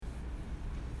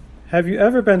Have you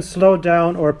ever been slowed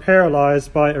down or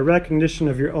paralyzed by a recognition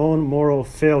of your own moral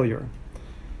failure?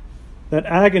 That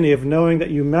agony of knowing that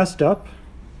you messed up,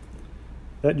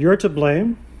 that you're to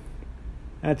blame,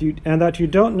 and that you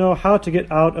don't know how to get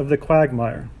out of the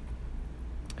quagmire.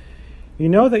 You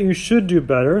know that you should do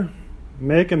better,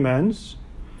 make amends,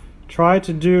 try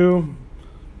to do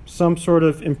some sort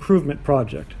of improvement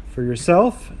project for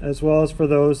yourself as well as for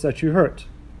those that you hurt.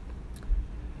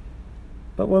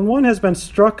 But when one has been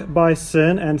struck by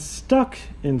sin and stuck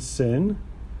in sin,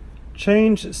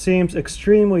 change seems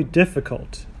extremely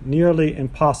difficult, nearly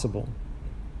impossible.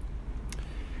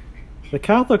 The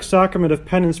Catholic sacrament of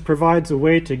penance provides a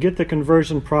way to get the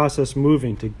conversion process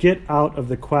moving, to get out of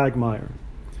the quagmire.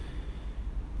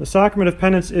 The sacrament of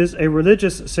penance is a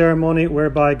religious ceremony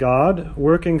whereby God,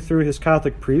 working through his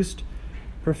Catholic priest,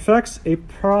 perfects a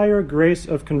prior grace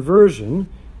of conversion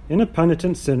in a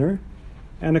penitent sinner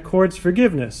and accords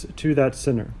forgiveness to that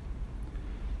sinner.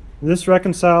 This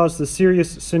reconciles the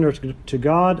serious sinner to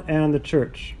God and the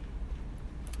Church.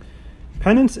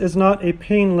 Penance is not a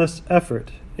painless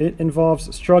effort. It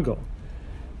involves struggle.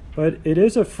 But it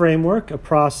is a framework, a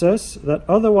process that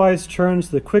otherwise turns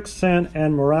the quicksand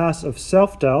and morass of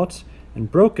self-doubt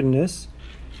and brokenness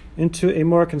into a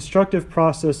more constructive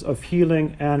process of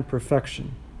healing and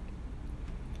perfection.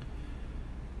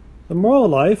 The moral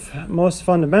life, most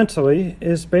fundamentally,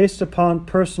 is based upon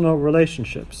personal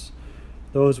relationships,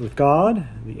 those with God,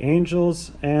 the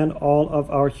angels, and all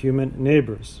of our human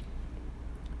neighbors.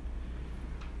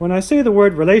 When I say the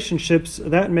word relationships,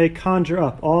 that may conjure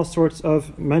up all sorts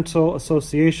of mental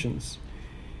associations.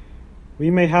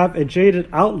 We may have a jaded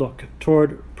outlook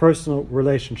toward personal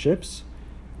relationships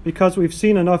because we've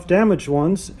seen enough damaged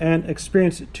ones and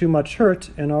experienced too much hurt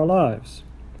in our lives.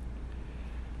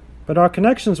 But our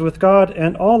connections with God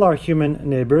and all our human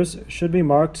neighbors should be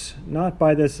marked not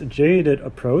by this jaded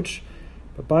approach,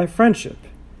 but by friendship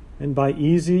and by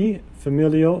easy,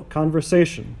 familial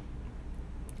conversation.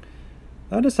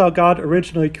 That is how God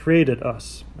originally created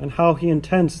us and how he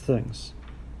intends things.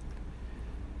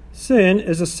 Sin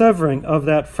is a severing of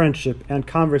that friendship and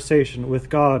conversation with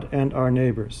God and our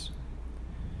neighbors.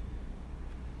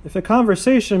 If a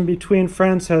conversation between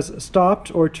friends has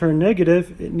stopped or turned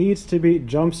negative, it needs to be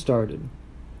jump-started.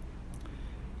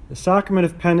 The sacrament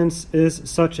of penance is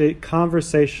such a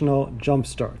conversational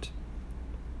jump-start.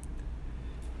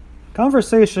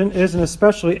 Conversation is an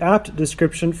especially apt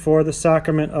description for the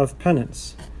sacrament of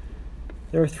penance.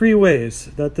 There are three ways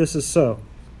that this is so.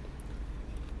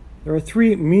 There are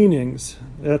three meanings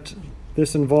that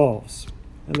this involves,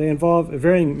 and they involve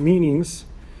varying meanings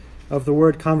of the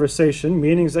word conversation,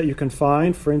 meanings that you can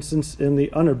find, for instance, in the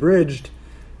unabridged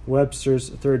Webster's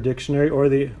Third Dictionary or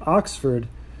the Oxford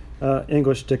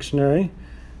English Dictionary.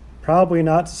 Probably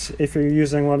not if you're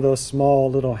using one of those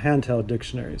small little handheld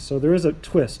dictionaries. So there is a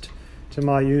twist to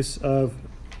my use of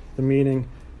the meaning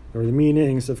or the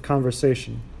meanings of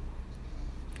conversation.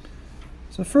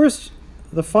 So first,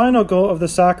 the final goal of the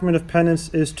sacrament of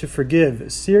penance is to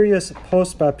forgive serious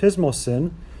post-baptismal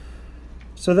sin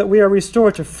so that we are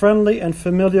restored to friendly and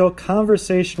familial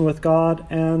conversation with God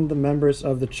and the members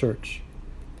of the Church.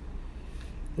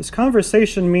 This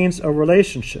conversation means a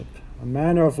relationship, a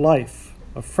manner of life,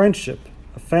 a friendship,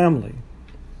 a family.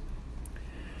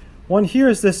 One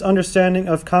hears this understanding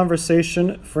of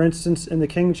conversation, for instance, in the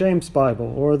King James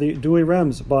Bible or the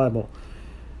Douay-Rheims Bible,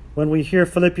 when we hear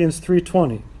Philippians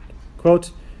 3:20,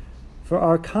 quote, "For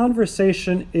our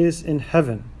conversation is in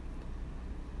heaven."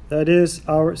 That is,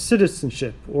 our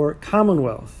citizenship or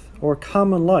commonwealth or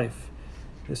common life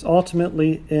is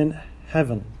ultimately in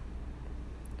heaven.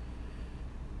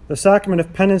 The sacrament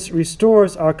of penance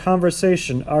restores our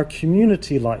conversation, our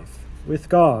community life with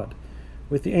God,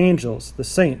 with the angels, the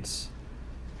saints.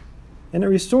 And it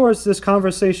restores this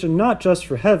conversation not just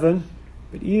for heaven,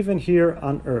 but even here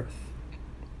on earth.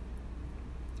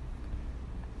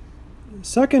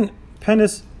 Second,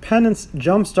 penance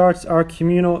jumpstarts our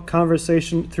communal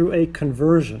conversation through a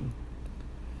conversion.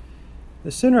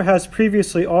 The sinner has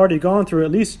previously already gone through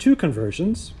at least two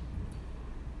conversions.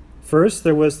 First,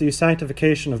 there was the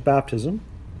sanctification of baptism.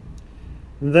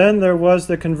 Then there was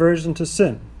the conversion to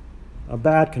sin, a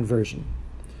bad conversion,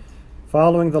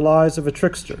 following the lies of a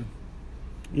trickster,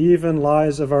 even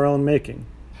lies of our own making.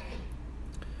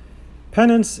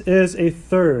 Penance is a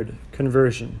third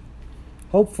conversion,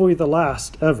 hopefully the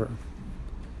last ever.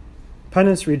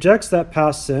 Penance rejects that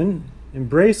past sin,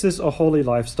 embraces a holy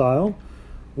lifestyle,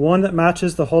 one that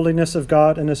matches the holiness of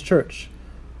God and His Church,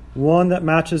 one that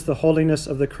matches the holiness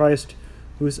of the Christ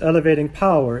whose elevating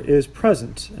power is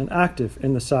present and active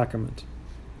in the sacrament.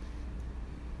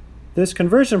 This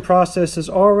conversion process has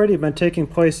already been taking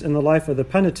place in the life of the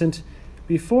penitent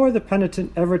before the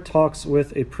penitent ever talks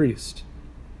with a priest.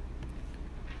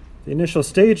 The initial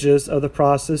stages of the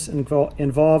process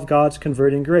involve God's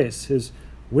converting grace, his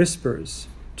whispers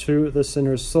to the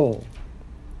sinner's soul.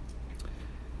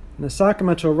 And the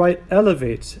sacramental rite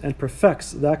elevates and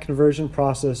perfects that conversion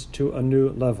process to a new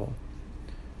level.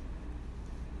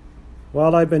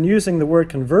 While I've been using the word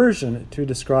conversion to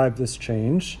describe this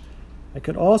change, I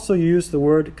could also use the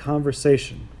word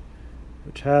conversation,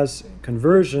 which has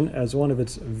conversion as one of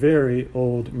its very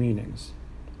old meanings.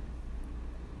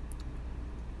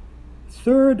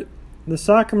 Third, the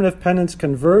sacrament of penance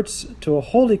converts to a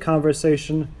holy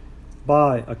conversation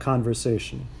by a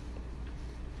conversation.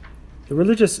 The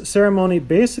religious ceremony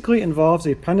basically involves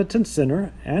a penitent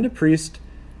sinner and a priest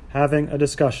having a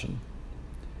discussion.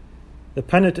 The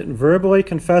penitent verbally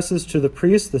confesses to the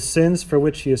priest the sins for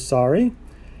which he is sorry,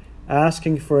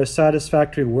 asking for a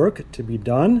satisfactory work to be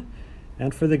done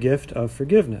and for the gift of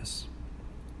forgiveness.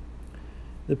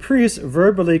 The priest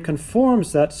verbally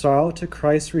conforms that sorrow to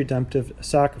Christ's redemptive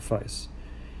sacrifice,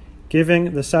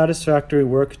 giving the satisfactory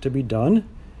work to be done,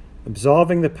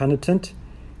 absolving the penitent,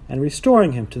 and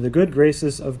restoring him to the good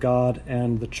graces of God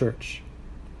and the Church.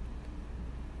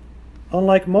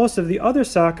 Unlike most of the other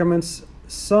sacraments,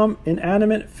 some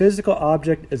inanimate physical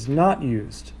object is not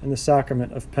used in the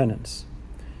sacrament of penance.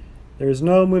 There is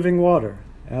no moving water,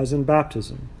 as in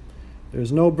baptism. There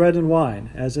is no bread and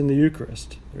wine, as in the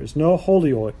Eucharist. There is no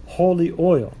holy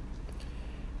oil.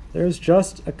 There is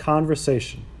just a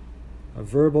conversation, a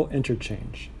verbal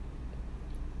interchange.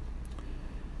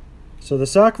 So the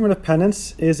sacrament of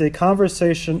penance is a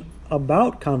conversation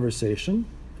about conversation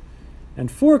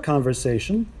and for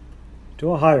conversation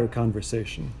to a higher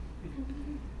conversation.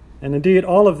 And indeed,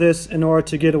 all of this in order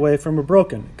to get away from a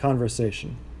broken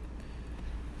conversation.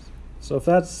 So if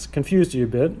that's confused you a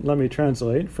bit, let me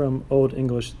translate from Old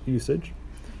English usage.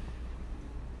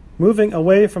 Moving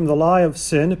away from the lie of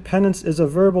sin, penance is a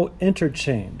verbal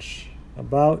interchange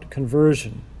about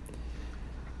conversion.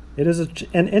 It is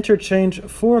an interchange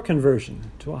for conversion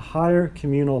to a higher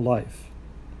communal life.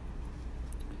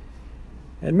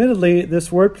 Admittedly, this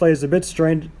wordplay is a bit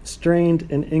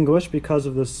strained in English because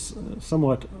of the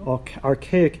somewhat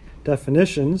archaic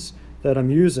definitions that I'm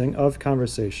using of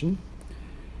conversation.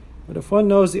 But if one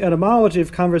knows the etymology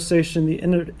of conversation, the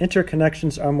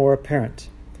interconnections are more apparent.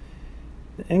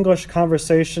 The English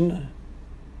conversation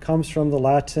comes from the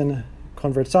Latin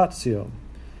conversatio,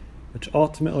 which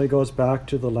ultimately goes back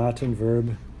to the Latin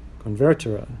verb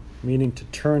convertere, meaning to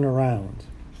turn around.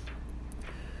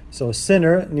 So a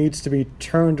sinner needs to be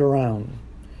turned around.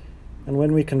 And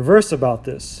when we converse about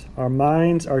this, our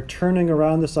minds are turning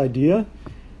around this idea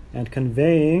and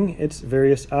conveying its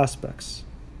various aspects.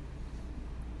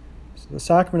 So the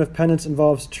sacrament of penance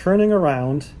involves turning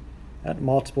around at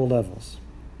multiple levels.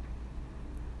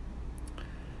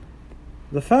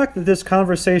 The fact that this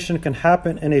conversation can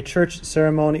happen in a church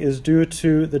ceremony is due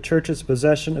to the church's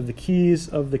possession of the keys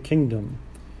of the kingdom.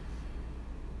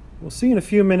 We'll see in a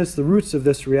few minutes the roots of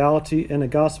this reality in a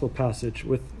gospel passage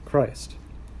with Christ.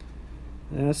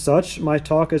 And as such, my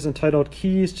talk is entitled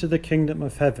Keys to the Kingdom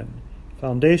of Heaven,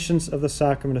 Foundations of the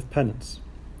Sacrament of Penance.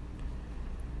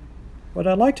 What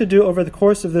I'd like to do over the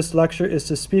course of this lecture is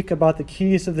to speak about the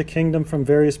keys of the kingdom from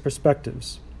various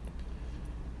perspectives.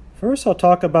 First, I'll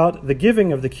talk about the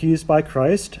giving of the keys by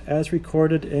Christ as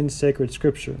recorded in sacred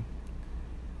scripture.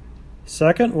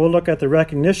 Second, we'll look at the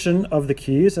recognition of the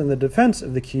keys and the defense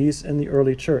of the keys in the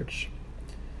early church.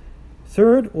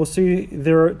 Third, we'll see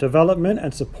their development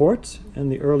and support in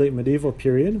the early medieval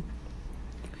period.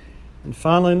 And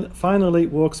finally,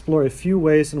 we'll explore a few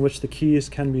ways in which the keys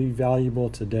can be valuable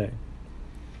today.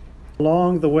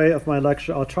 Along the way of my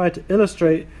lecture, I'll try to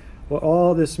illustrate what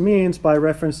all this means by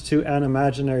reference to an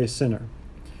imaginary sinner.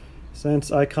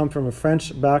 Since I come from a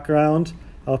French background,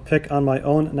 I'll pick on my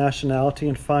own nationality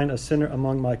and find a sinner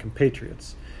among my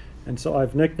compatriots. And so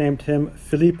I've nicknamed him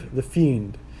Philippe the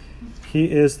Fiend.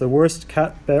 He is the worst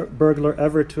cat burglar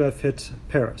ever to have hit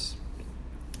Paris.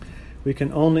 We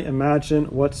can only imagine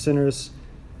what sinners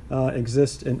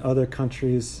exist in other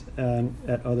countries and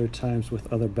at other times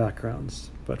with other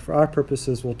backgrounds. But for our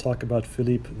purposes, we'll talk about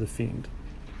Philippe the Fiend.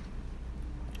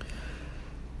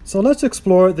 So let's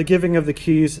explore the giving of the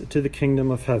keys to the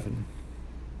kingdom of heaven.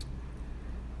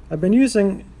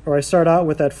 I start out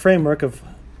with that framework of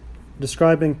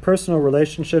describing personal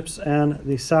relationships and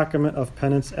the sacrament of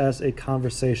penance as a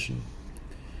conversation.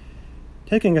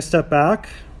 Taking a step back,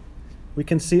 we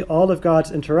can see all of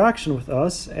God's interaction with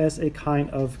us as a kind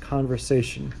of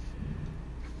conversation.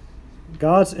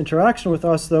 God's interaction with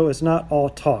us, though, is not all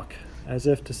talk, as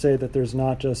if to say that there's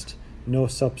not just no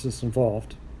substance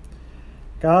involved.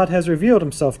 God has revealed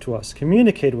himself to us,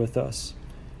 communicated with us,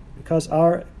 because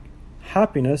our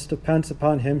happiness depends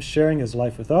upon him sharing his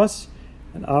life with us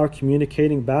and our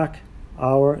communicating back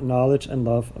our knowledge and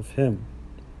love of him.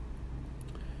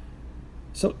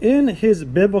 So in his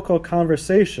biblical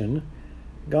conversation,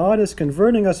 God is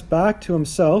converting us back to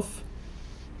himself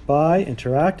by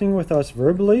interacting with us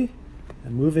verbally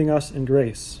and moving us in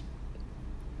grace.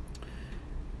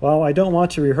 While I don't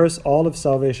want to rehearse all of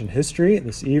salvation history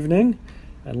this evening,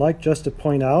 I'd like just to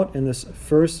point out in this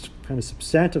first kind of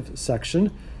substantive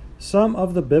section some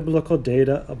of the biblical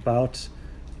data about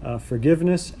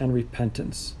forgiveness and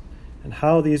repentance and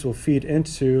how these will feed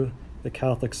into the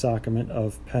Catholic sacrament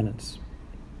of penance.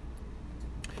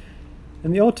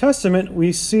 In the Old Testament,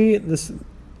 we see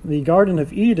the Garden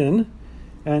of Eden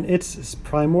and its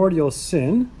primordial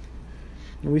sin,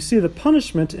 and we see the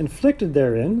punishment inflicted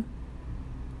therein,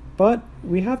 but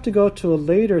we have to go to a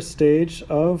later stage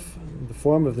of the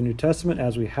form of the New Testament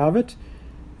as we have it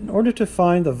in order to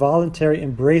find the voluntary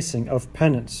embracing of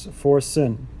penance for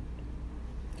sin.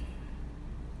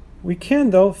 We can,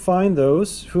 though, find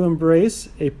those who embrace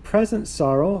a present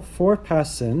sorrow for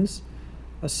past sins,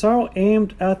 a sorrow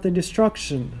aimed at the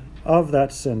destruction of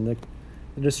that sin,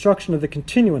 the destruction of the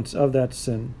continuance of that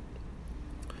sin.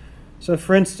 So,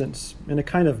 for instance, in a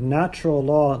kind of natural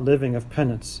law living of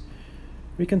penance,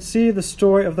 we can see the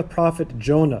story of the prophet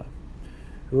Jonah,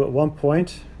 who at one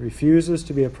point refuses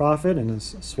to be a prophet and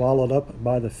is swallowed up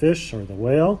by the fish or the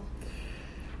whale.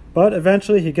 But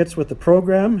eventually he gets with the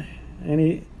program and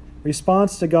he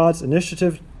responds to God's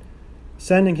initiative,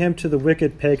 sending him to the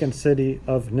wicked pagan city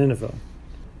of Nineveh.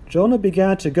 Jonah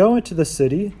began to go into the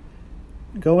city,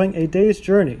 going a day's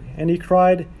journey, and he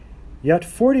cried, "Yet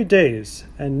 40 days,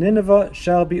 and Nineveh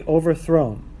shall be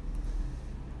overthrown."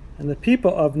 And the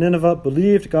people of Nineveh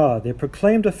believed God. They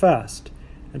proclaimed a fast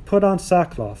and put on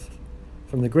sackcloth,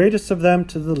 from the greatest of them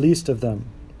to the least of them.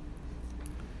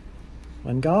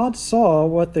 When God saw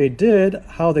what they did,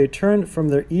 how they turned from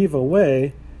their evil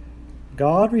way,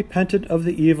 God repented of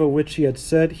the evil which he had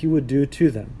said he would do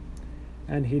to them,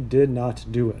 and he did not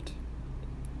do it.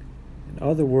 In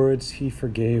other words, he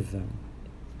forgave them.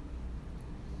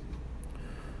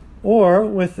 Or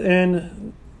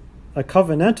within a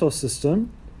covenantal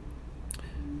system,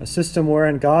 a system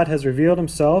wherein God has revealed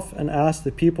himself and asked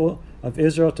the people of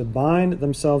Israel to bind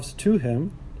themselves to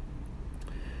him,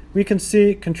 we can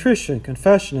see contrition,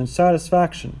 confession, and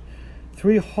satisfaction,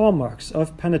 3 hallmarks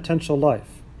of penitential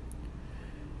life.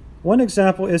 One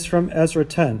example is from Ezra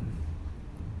 10.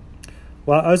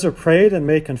 While Ezra prayed and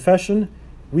made confession,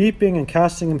 weeping and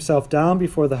casting himself down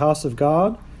before the house of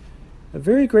God, a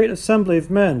very great assembly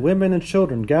of men, women, and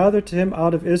children gathered to him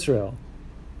out of Israel,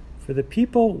 for the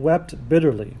people wept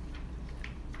bitterly.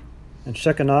 And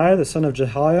Shechaniah, the son of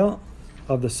Jehiel,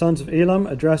 of the sons of Elam,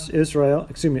 addressed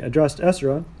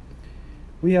Ezra,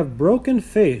 "We have broken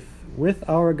faith with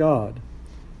our God,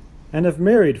 and have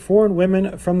married foreign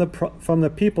women from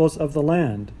the peoples of the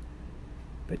land.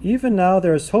 But even now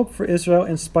there is hope for Israel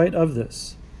in spite of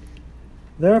this.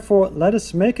 Therefore let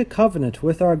us make a covenant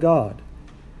with our God,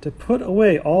 to put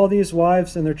away all these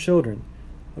wives and their children,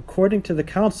 according to the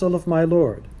counsel of my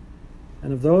Lord,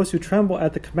 and of those who tremble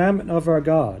at the commandment of our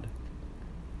God,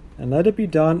 and let it be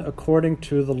done according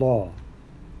to the law."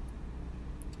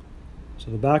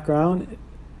 So the background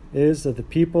is that the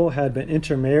people had been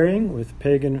intermarrying with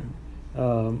pagan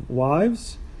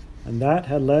wives, and that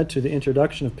had led to the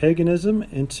introduction of paganism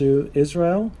into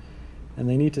Israel, and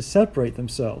they need to separate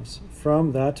themselves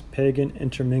from that pagan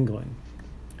intermingling.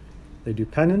 They do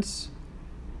penance,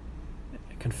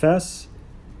 confess,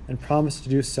 and promise to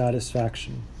do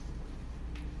satisfaction.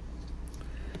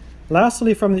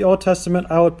 Lastly, from the Old Testament,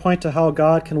 I would point to how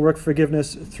God can work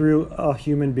forgiveness through a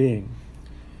human being.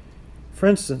 For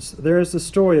instance, there is the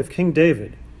story of King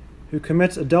David, who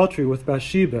commits adultery with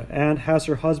Bathsheba and has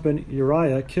her husband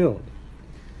Uriah killed.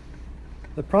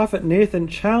 The prophet Nathan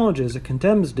challenges and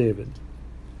condemns David.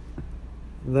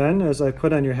 Then, as I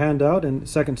put on your handout in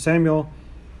 2 Samuel,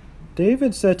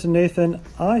 David said to Nathan,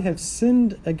 "I have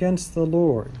sinned against the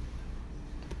Lord."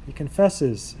 He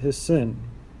confesses his sin.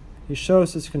 He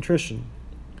shows his contrition.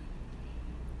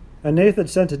 And Nathan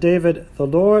said to David, "The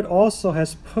Lord also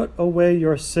has put away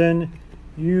your sin.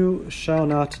 You shall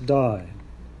not die."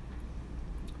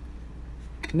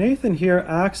 Nathan here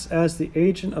acts as the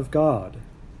agent of God,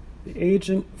 the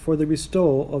agent for the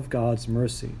bestowal of God's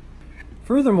mercy.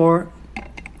 Furthermore,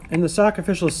 in the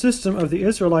sacrificial system of the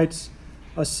Israelites,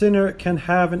 a sinner can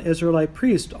have an Israelite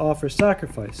priest offer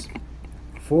sacrifice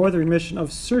for the remission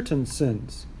of certain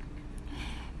sins.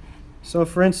 So,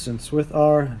 for instance, with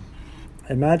our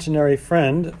imaginary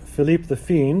friend, Philippe the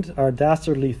Fiend, our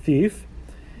dastardly thief,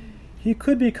 he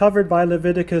could be covered by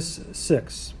Leviticus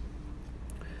 6.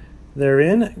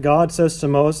 Therein, God says to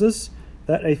Moses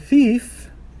that a thief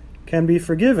can be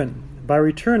forgiven by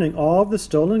returning all of the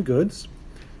stolen goods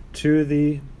to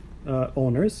the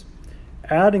owners,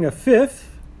 adding a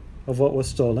fifth of what was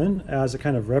stolen as a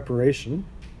kind of reparation,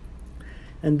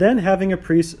 and then having a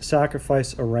priest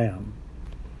sacrifice a ram.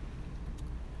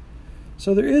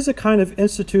 So there is a kind of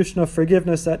institution of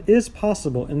forgiveness that is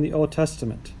possible in the Old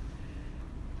Testament,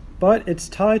 but it's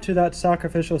tied to that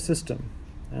sacrificial system,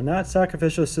 and that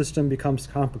sacrificial system becomes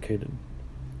complicated.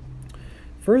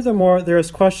 Furthermore, there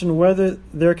is question whether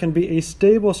there can be a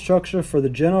stable structure for the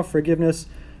general forgiveness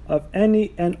of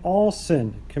any and all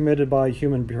sin committed by a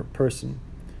human person,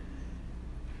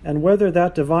 and whether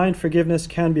that divine forgiveness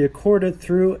can be accorded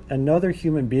through another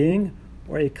human being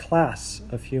or a class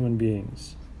of human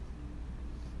beings.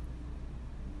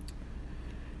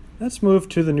 Let's move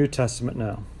to the New Testament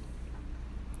now.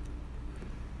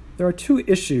 There are two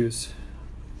issues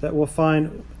that we'll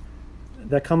find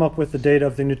that come up with the data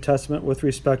of the New Testament with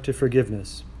respect to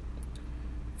forgiveness.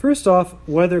 First off,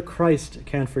 whether Christ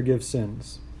can forgive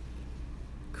sins.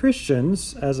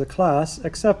 Christians, as a class,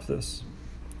 accept this,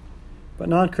 but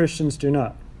non-Christians do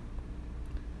not.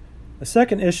 The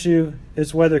second issue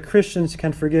is whether Christians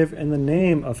can forgive in the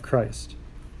name of Christ.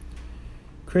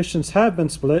 Christians have been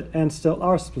split and still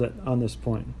are split on this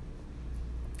point.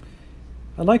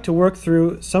 I'd like to work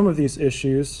through some of these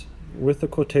issues with the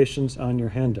quotations on your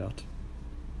handout.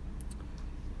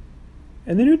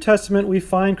 In the New Testament, we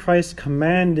find Christ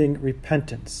commanding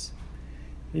repentance.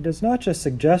 He does not just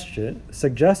suggest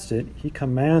it, he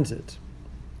commands it.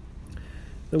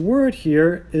 The word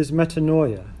here is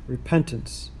metanoia,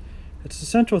 repentance. It's the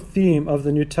central theme of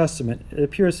the New Testament. It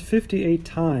appears 58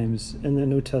 times in the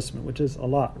New Testament, which is a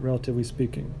lot, relatively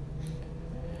speaking.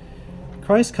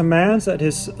 Christ commands that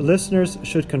his listeners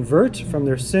should convert from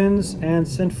their sins and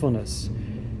sinfulness.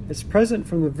 It's present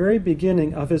from the very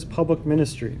beginning of his public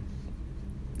ministry.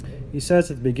 He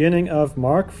says at the beginning of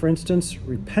Mark, for instance,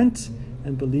 repent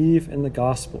and believe in the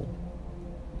gospel.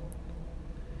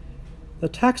 The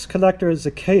tax collector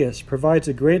Zacchaeus provides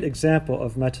a great example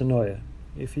of metanoia.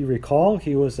 If you recall,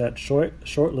 he was that short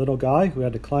little guy who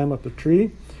had to climb up a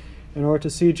tree in order to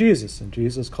see Jesus, and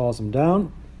Jesus calls him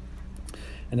down,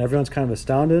 and everyone's kind of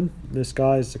astounded. This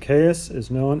guy, Zacchaeus, is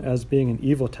known as being an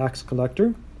evil tax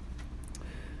collector.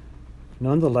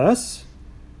 Nonetheless,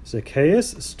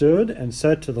 Zacchaeus stood and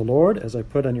said to the Lord, as I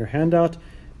put on your handout,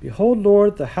 "Behold,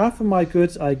 Lord, the half of my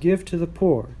goods I give to the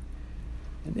poor.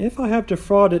 And if I have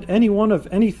defrauded anyone of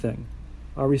anything,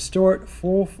 I'll restore it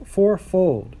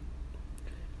fourfold."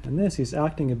 And this, he's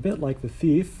acting a bit like the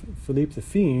thief, Philippe the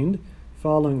Fiend,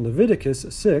 following Leviticus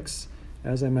 6,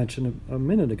 as I mentioned a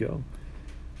minute ago.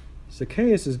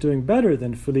 Zacchaeus is doing better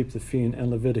than Philippe the Fiend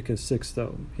and Leviticus 6,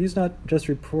 though. He's not just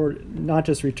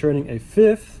returning a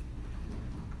fifth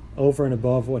over and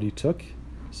above what he took.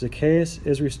 Zacchaeus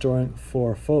is restoring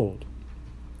fourfold.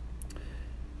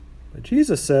 But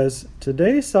Jesus says,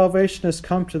 "Today salvation has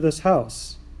come to this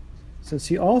house, since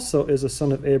he also is a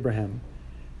son of Abraham.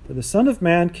 For the Son of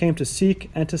Man came to seek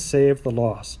and to save the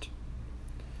lost."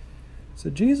 So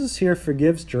Jesus here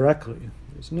forgives directly.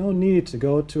 There's no need to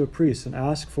go to a priest and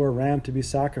ask for a ram to be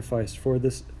sacrificed for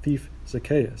this thief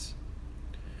Zacchaeus.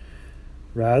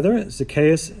 Rather,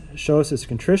 Zacchaeus shows his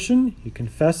contrition, he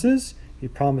confesses, he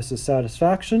promises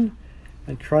satisfaction,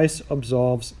 and Christ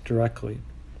absolves directly.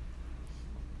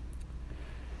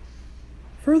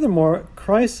 Furthermore,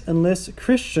 Christ enlists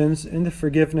Christians in the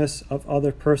forgiveness of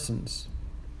other persons.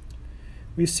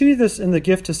 We see this in the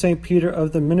gift to St. Peter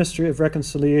of the ministry of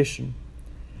reconciliation.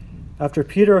 After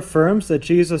Peter affirms that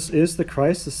Jesus is the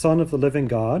Christ, the Son of the living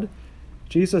God,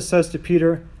 Jesus says to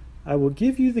Peter, "I will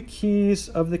give you the keys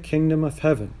of the kingdom of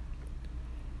heaven.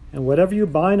 And whatever you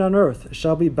bind on earth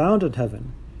shall be bound in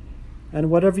heaven,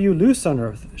 and whatever you loose on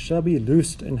earth shall be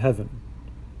loosed in heaven."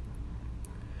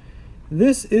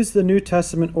 This is the New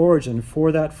Testament origin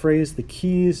for that phrase, the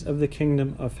keys of the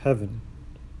kingdom of heaven.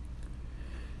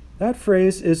 That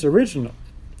phrase is original,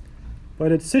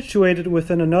 but it's situated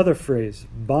within another phrase,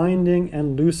 binding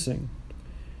and loosing,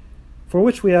 for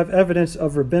which we have evidence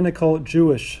of rabbinical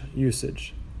Jewish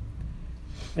usage.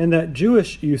 In that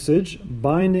Jewish usage,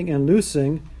 binding and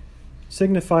loosing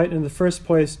signified in the first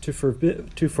place to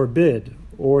forbid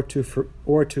or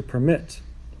to permit.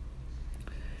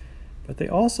 But they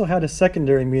also had a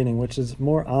secondary meaning, which is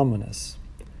more ominous.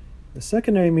 The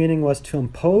secondary meaning was to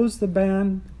impose the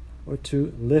ban or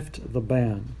to lift the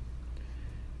ban.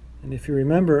 And if you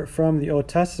remember from the Old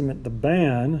Testament, the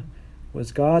ban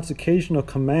was God's occasional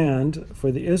command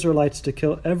for the Israelites to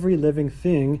kill every living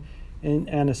thing in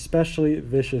an especially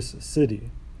vicious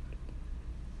city.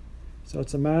 So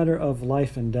it's a matter of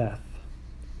life and death.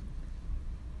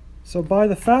 So by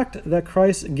the fact that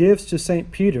Christ gives to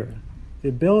St. Peter the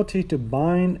ability to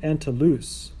bind and to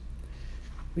loose,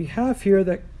 we have here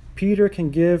that Peter can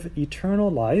give eternal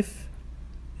life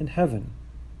in heaven.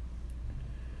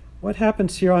 What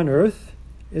happens here on earth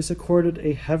is accorded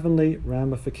a heavenly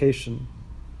ramification.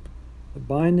 The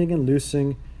binding and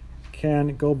loosing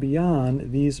can go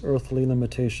beyond these earthly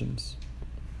limitations.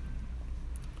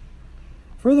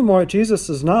 Furthermore, Jesus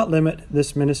does not limit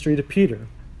this ministry to Peter.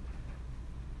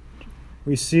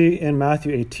 We see in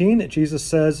Matthew 18 that Jesus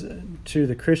says to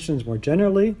the Christians more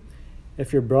generally,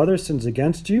 if your brother sins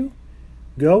against you,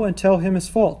 go and tell him his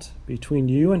fault between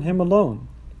you and him alone.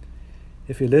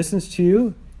 If he listens to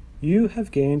you, you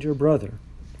have gained your brother.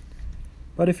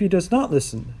 But if he does not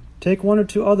listen, take one or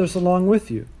two others along with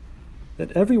you,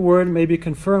 that every word may be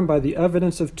confirmed by the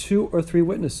evidence of 2 or 3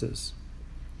 witnesses.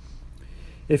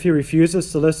 If he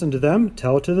refuses to listen to them,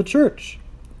 tell it to the church.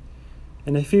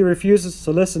 And if he refuses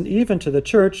to listen even to the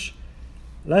church,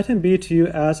 let him be to you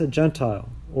as a Gentile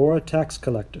or a tax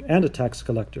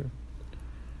collector.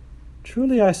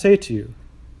 Truly I say to you,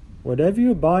 whatever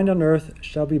you bind on earth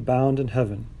shall be bound in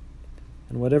heaven,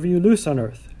 and whatever you loose on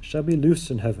earth shall be loosed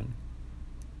in heaven.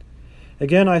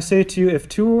 Again I say to you, if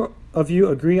 2 of you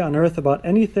agree on earth about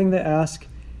anything they ask,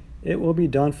 it will be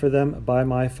done for them by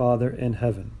my Father in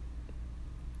heaven.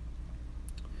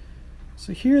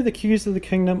 So here the keys of the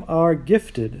kingdom are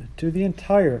gifted to the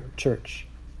entire church.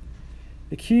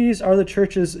 The keys are the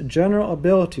church's general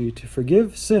ability to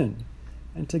forgive sin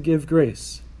and to give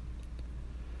grace.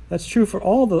 That's true for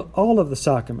all of the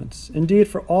sacraments, indeed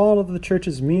for all of the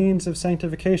church's means of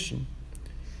sanctification.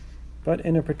 But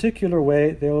in a particular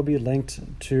way, they will be linked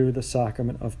to the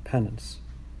sacrament of penance.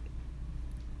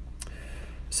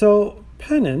 So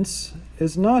penance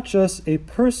is not just a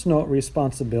personal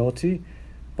responsibility,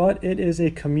 but it is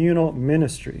a communal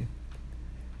ministry.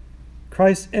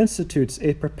 Christ institutes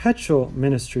a perpetual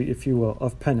ministry, if you will,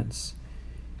 of penance.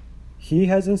 He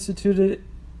has instituted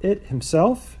it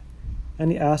himself,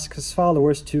 and he asks his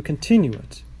followers to continue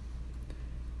it.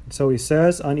 And so he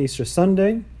says on Easter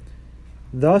Sunday,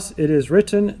 thus it is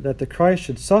written that the Christ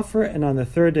should suffer and on the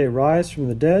 3rd day rise from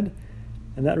the dead,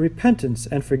 and that repentance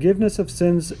and forgiveness of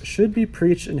sins should be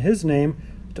preached in his name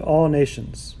to all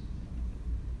nations.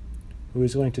 Who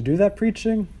is going to do that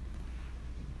preaching?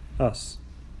 Us.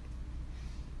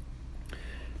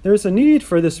 There is a need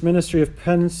for this ministry of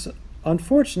penance,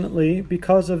 unfortunately,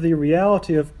 because of the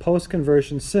reality of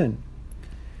post-conversion sin.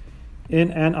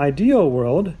 In an ideal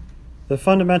world, the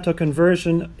fundamental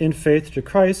conversion in faith to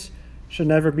Christ should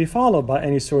never be followed by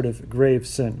any sort of grave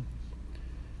sin.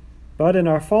 But in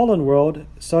our fallen world,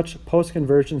 such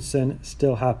post-conversion sin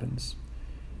still happens.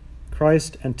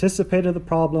 Christ anticipated the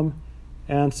problem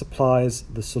and supplies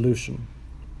the solution.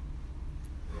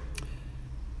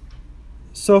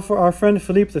 So for our friend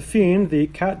Philippe the Fiend, the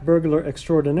cat burglar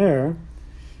extraordinaire,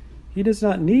 he does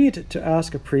not need to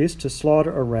ask a priest to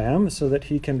slaughter a ram so that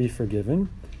he can be forgiven.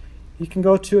 He can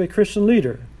go to a Christian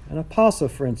leader, an apostle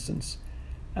for instance,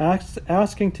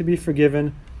 asking to be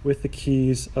forgiven with the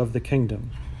keys of the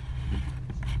kingdom.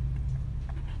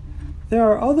 There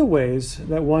are other ways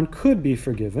that one could be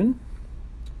forgiven.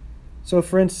 So,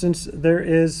 for instance, there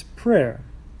is prayer.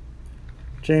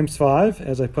 James 5,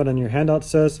 as I put on your handout,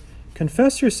 says,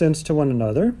 confess your sins to one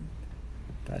another.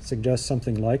 That suggests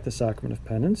something like the sacrament of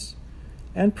penance.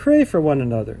 And pray for one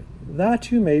another,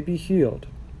 that you may be healed.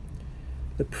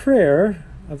 The prayer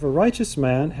of a righteous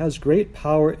man has great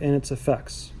power in its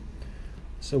effects.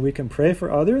 So we can pray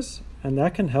for others, and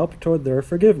that can help toward their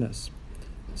forgiveness.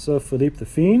 So Philippe the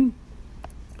Fiend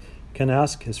can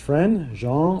ask his friend,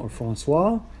 Jean or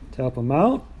Francois, to help him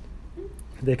out.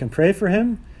 They can pray for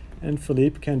him, and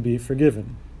Philippe can be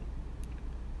forgiven.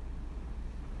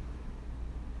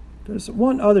 There's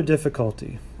one other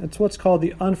difficulty. It's what's called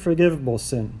the unforgivable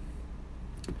sin.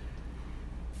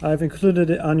 I've included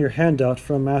it on your handout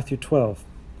from Matthew 12.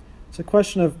 It's a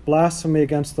question of blasphemy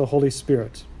against the Holy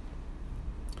Spirit.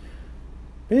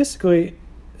 Basically,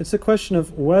 it's a question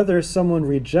of whether someone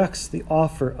rejects the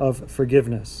offer of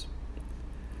forgiveness.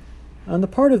 On the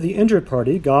part of the injured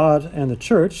party, God and the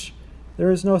church,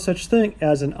 there is no such thing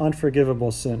as an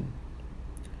unforgivable sin.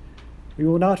 We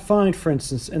will not find, for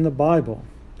instance, in the Bible,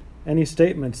 any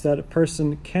statements that a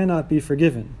person cannot be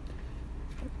forgiven,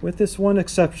 with this one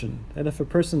exception, that if a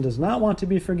person does not want to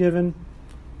be forgiven,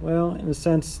 well, in a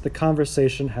sense, the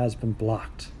conversation has been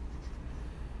blocked.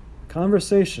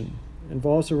 Conversation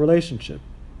involves a relationship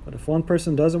But if one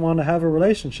person doesn't want to have a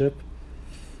relationship,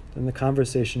 then the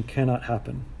conversation cannot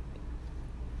happen.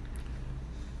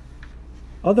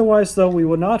 Otherwise, though, we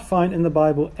will not find in the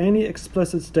Bible any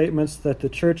explicit statements that the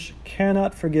church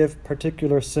cannot forgive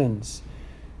particular sins.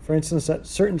 For instance, that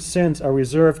certain sins are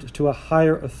reserved to a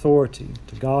higher authority,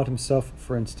 to God himself,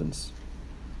 for instance.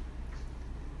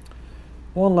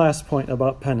 One last point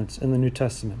about penance in the New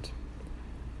Testament.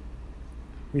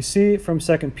 We see from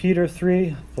 2 Peter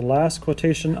 3, the last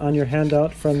quotation on your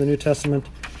handout from the New Testament,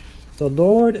 "The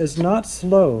Lord is not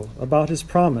slow about his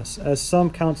promise, as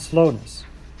some count slowness,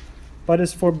 but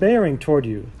is forbearing toward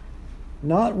you,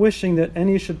 not wishing that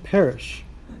any should perish,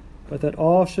 but that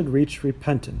all should reach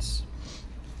repentance."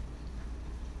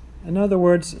 In other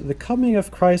words, the coming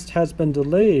of Christ has been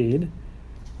delayed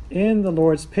in the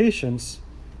Lord's patience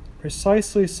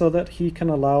precisely so that he can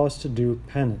allow us to do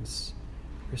penance,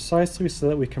 precisely so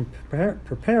that we can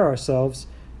prepare ourselves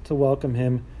to welcome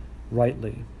him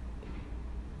rightly.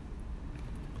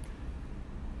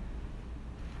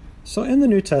 So in the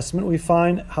New Testament, we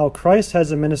find how Christ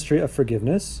has a ministry of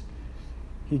forgiveness.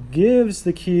 He gives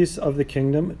the keys of the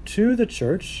kingdom to the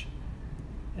church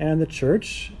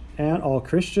and all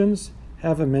Christians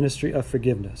have a ministry of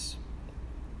forgiveness.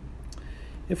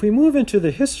 If we move into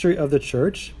the history of the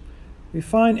church, we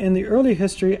find in the early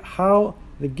history how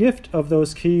the gift of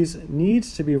those keys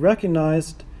needs to be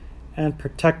recognized and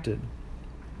protected.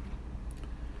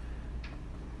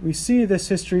 We see this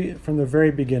history from the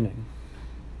very beginning.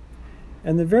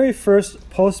 And the very first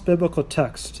post-biblical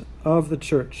text of the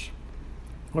church,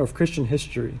 or of Christian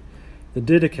history, the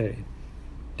Didache,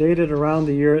 dated around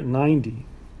the year 90,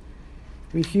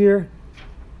 we hear,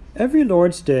 "Every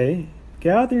Lord's Day,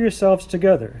 gather yourselves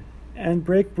together and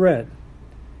break bread,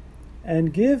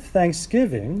 and give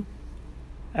thanksgiving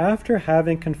after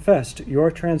having confessed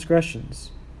your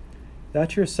transgressions,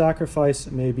 that your sacrifice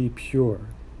may be pure.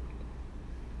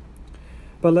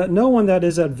 But let no one that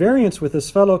is at variance with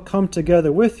his fellow come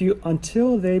together with you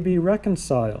until they be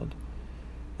reconciled,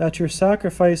 that your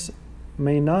sacrifice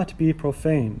may not be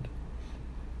profaned."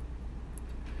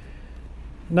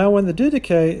 Now, when the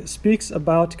Didache speaks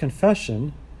about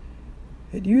confession,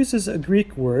 it uses a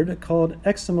Greek word called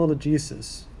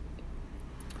exomologesis,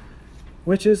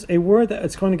 which is a word that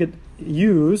is going to get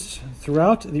used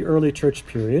throughout the early church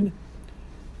period,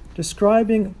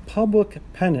 describing public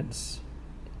penance,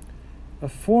 a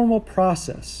formal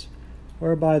process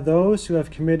whereby those who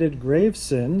have committed grave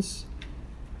sins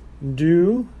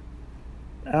do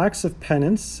acts of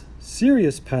penance,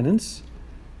 serious penance,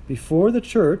 before the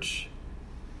church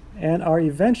and are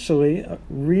eventually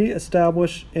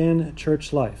re-established in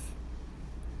church life.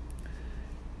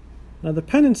 Now, the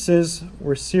penances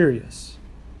were serious.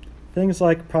 Things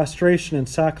like prostration in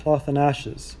sackcloth and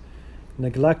ashes,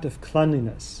 neglect of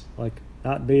cleanliness, like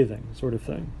not bathing, sort of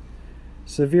thing,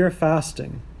 severe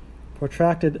fasting,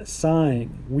 protracted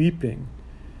sighing, weeping,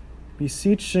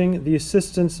 beseeching the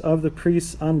assistance of the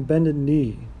priests on bended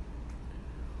knee,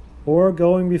 or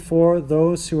going before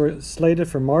those who are slated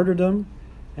for martyrdom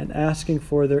and asking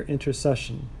for their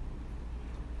intercession.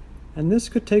 And this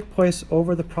could take place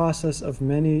over the process of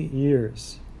many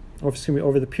years,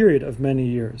 over the period of many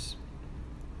years.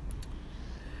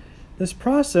 This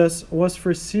process was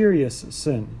for serious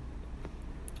sin.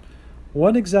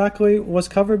 What exactly was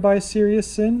covered by serious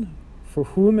sin? For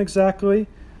whom exactly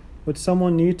would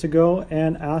someone need to go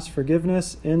and ask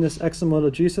forgiveness in this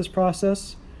exomologesis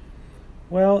process?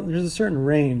 Well, there's a certain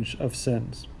range of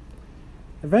sins.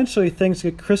 Eventually, things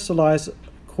get crystallized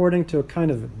according to a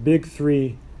kind of big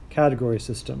three category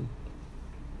system.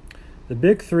 The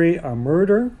big three are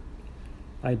murder,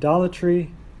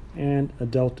 idolatry, and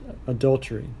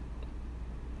adultery.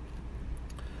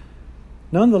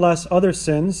 Nonetheless, other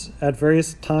sins at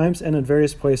various times and in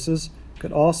various places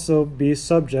could also be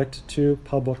subject to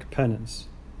public penance.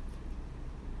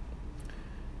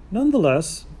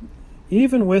 Nonetheless,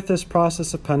 even with this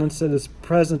process of penance that is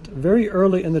present very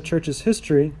early in the church's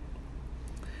history,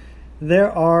 there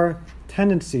are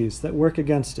tendencies that work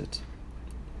against it.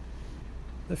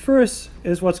 The first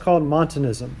is what's called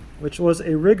Montanism, which was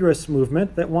a rigorous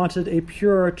movement that wanted a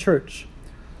purer church,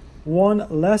 one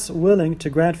less willing to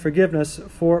grant forgiveness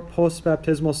for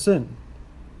post-baptismal sin.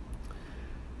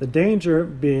 The danger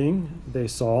being, they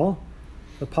saw,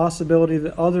 the possibility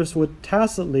that others would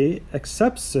tacitly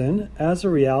accept sin as a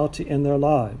reality in their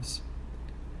lives.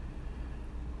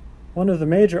 One of the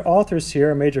major authors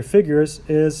here, major figures,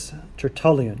 is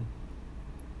Tertullian.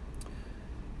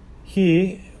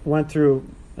 He went through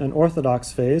an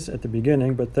Orthodox phase at the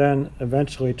beginning, but then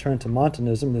eventually turned to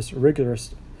Montanism, this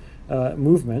rigorous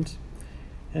movement.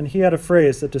 and he had a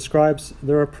phrase that describes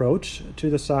their approach to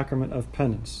the sacrament of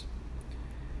penance.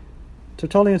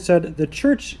 Tertullian said, "The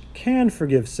Church can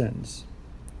forgive sins,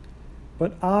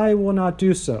 but I will not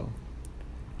do so,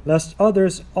 lest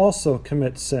others also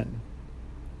commit sin."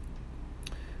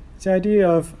 It's the idea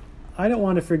of, I don't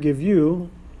want to forgive you,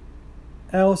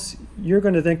 else you're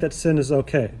going to think that sin is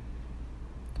okay.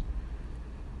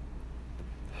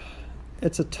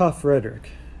 It's a tough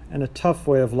rhetoric and a tough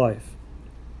way of life.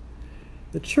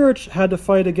 The Church had to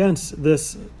fight against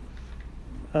this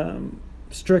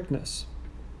strictness.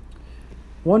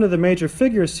 One of the major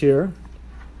figures here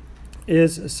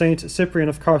is Saint Cyprian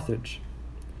of Carthage,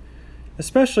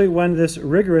 especially when this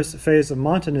rigorous phase of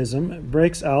Montanism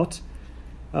breaks out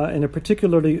in a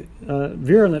particularly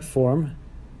virulent form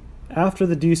after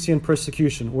the Decian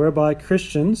persecution, whereby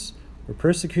Christians were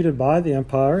persecuted by the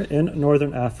empire in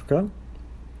northern Africa.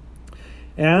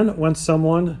 And when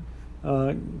someone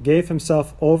gave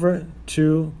himself over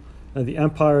to the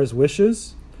empire's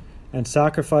wishes and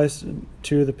sacrificed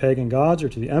to the pagan gods or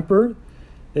to the emperor,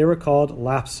 they were called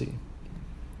lapsi.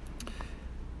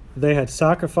 They had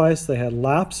sacrificed, they had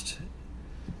lapsed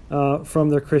from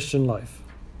their Christian life.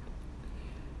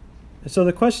 And so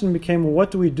the question became, well, what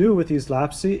do we do with these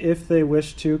lapsi if they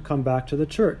wish to come back to the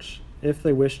Church, if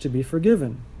they wish to be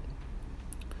forgiven?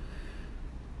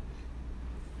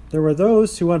 There were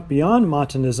those who went beyond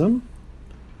Montanism,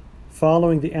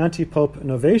 following the anti-pope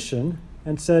Novatian,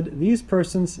 and said these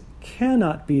persons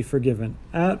cannot be forgiven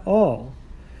at all.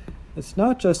 It's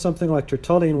not just something like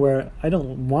Tertullian where I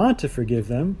don't want to forgive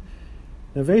them.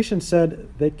 Novatian said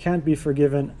they can't be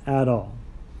forgiven at all.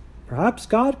 Perhaps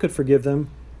God could forgive them,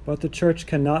 but the Church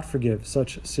cannot forgive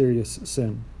such serious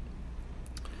sin.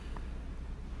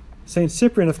 Saint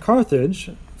Cyprian of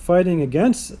Carthage, fighting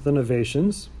against the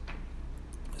Novatians,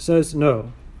 says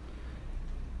no.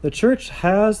 The Church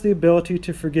has the ability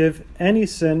to forgive any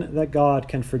sin that God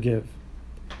can forgive.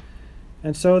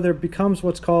 And so there becomes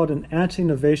what's called an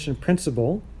anti-Novatian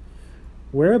principle,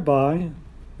 whereby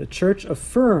the Church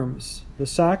affirms the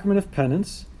sacrament of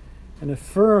penance and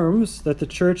affirms that the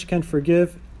Church can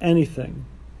forgive anything.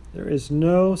 There is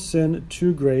no sin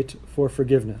too great for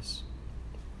forgiveness.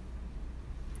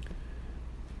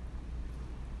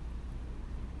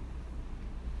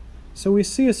 So we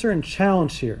see a certain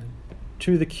challenge here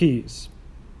to the keys.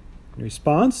 In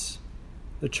response,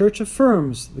 the Church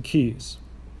affirms the keys.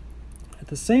 At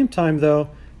the same time, though,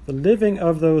 the living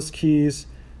of those keys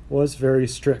was very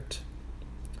strict.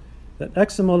 That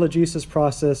exomologesis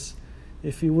process,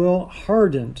 if you will,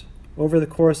 hardened over the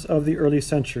course of the early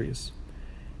centuries.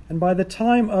 And by the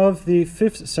time of the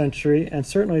 5th century, and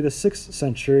certainly the 6th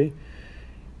century,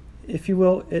 if you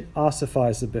will, it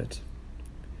ossifies a bit.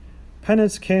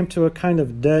 Penance came to a kind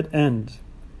of dead end.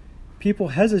 People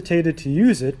hesitated to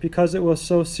use it because it was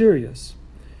so serious.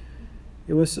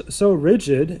 It was so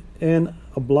rigid in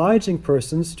obliging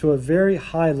persons to a very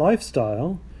high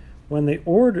lifestyle when they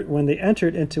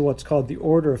entered into what's called the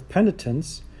order of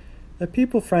penitence, that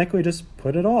people frankly just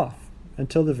put it off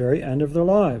until the very end of their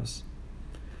lives.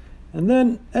 And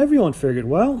then everyone figured,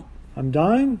 well, I'm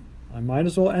dying, I might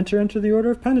as well enter into the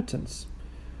order of penitence.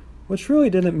 Which really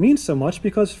didn't mean so much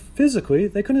because physically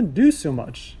they couldn't do so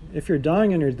much. If you're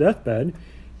dying on your deathbed,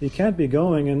 you can't be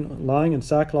going and lying in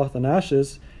sackcloth and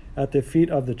ashes at the feet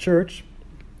of the church,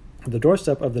 the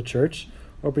doorstep of the church,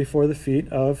 or before the feet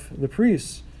of the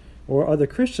priests or other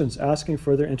Christians asking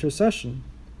for their intercession.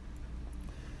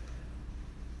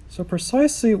 So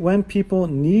precisely when people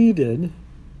needed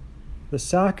the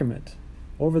sacrament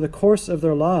over the course of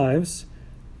their lives,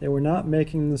 they were not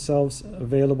making themselves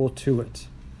available to it.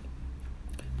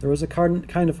 There was a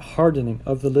kind of hardening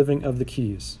of the living of the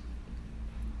keys.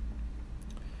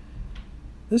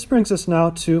 This brings us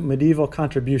now to medieval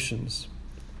contributions.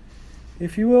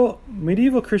 If you will,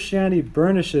 medieval Christianity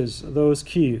burnishes those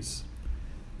keys,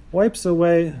 wipes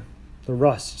away the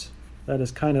rust that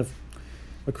is kind of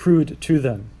accrued to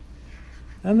them.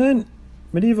 And then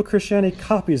medieval Christianity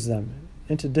copies them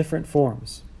into different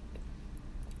forms.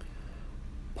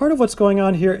 Part of what's going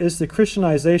on here is the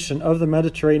Christianization of the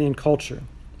Mediterranean culture.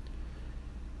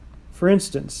 For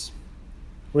instance,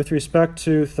 with respect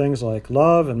to things like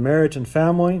love and marriage and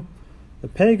family, the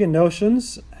pagan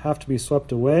notions have to be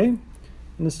swept away, and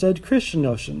instead Christian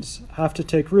notions have to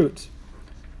take root.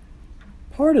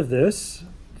 Part of this,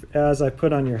 as I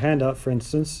put on your handout, for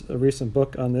instance, a recent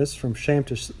book on this, From Shame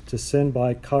to Sin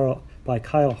by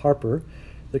Kyle Harper,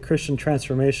 The Christian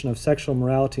Transformation of Sexual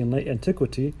Morality in Late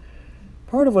Antiquity,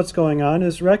 part of what's going on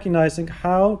is recognizing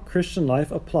how Christian life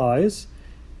applies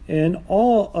in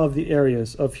all of the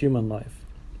areas of human life.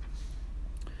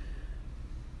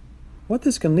 What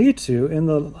this can lead to, in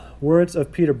the words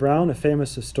of Peter Brown, a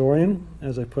famous historian,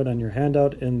 as I put on your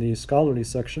handout in the scholarly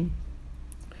section,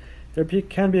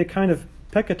 can be a kind of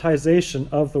peccatization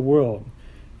of the world,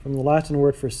 from the Latin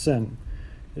word for sin.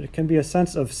 It can be a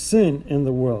sense of sin in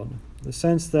the world, the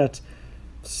sense that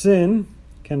sin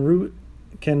can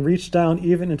reach down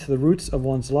even into the roots of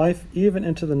one's life, even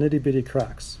into the nitty-bitty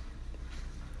cracks.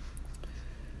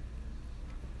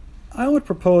 I would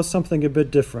propose something a bit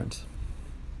different.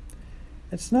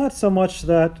 It's not so much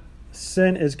that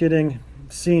sin is getting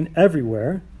seen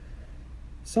everywhere,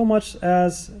 so much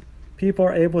as people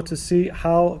are able to see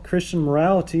how Christian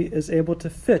morality is able to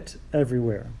fit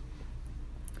everywhere.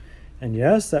 And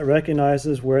yes, that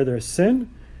recognizes where there's sin,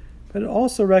 but it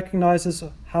also recognizes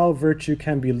how virtue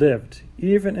can be lived,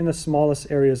 even in the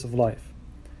smallest areas of life.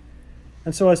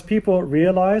 And so as people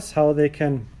realize how they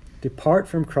can depart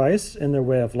from Christ in their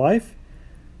way of life,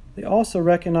 they also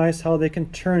recognize how they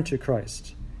can turn to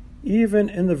Christ, even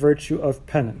in the virtue of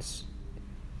penance.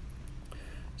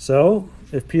 So,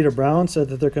 if Peter Brown said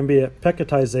that there can be a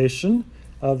peccatization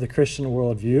of the Christian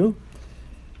worldview,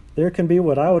 there can be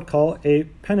what I would call a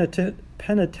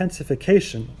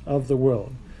penitensification of the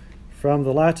world, from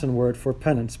the Latin word for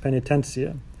penance,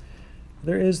 penitentia.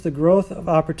 There is the growth of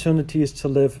opportunities to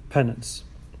live penance.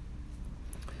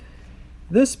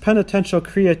 This penitential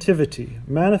creativity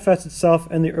manifests itself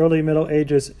in the early Middle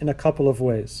Ages in a couple of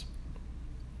ways.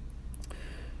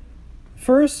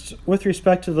 First, with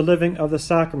respect to the living of the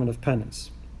sacrament of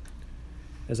penance.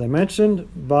 As I mentioned,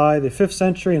 by the 5th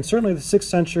century and certainly the 6th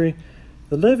century,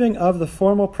 the living of the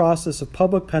formal process of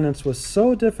public penance was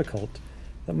so difficult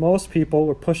that most people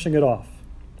were pushing it off.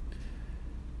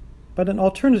 But an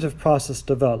alternative process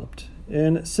developed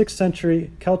in 6th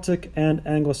century Celtic and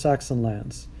Anglo-Saxon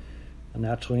lands. And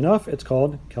naturally enough, it's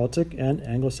called Celtic and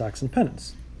Anglo-Saxon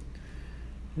penance.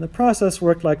 And the process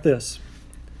worked like this.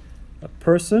 A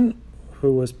person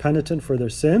who was penitent for their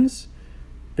sins,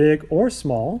 big or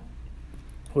small,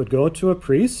 would go to a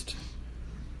priest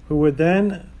who would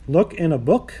then look in a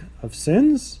book of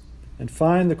sins and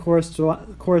find the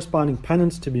corresponding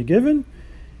penance to be given,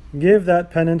 give that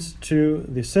penance to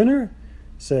the sinner,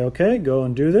 say, okay, go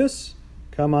and do this,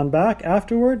 come on back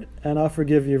afterward, and I'll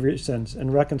forgive you your sins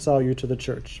and reconcile you to the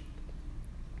church.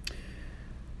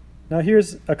 Now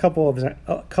here's a couple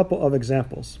of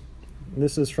examples.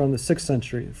 This is from the 6th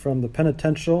century, from the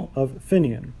Penitential of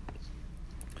Finian.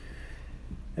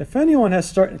 If anyone has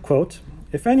started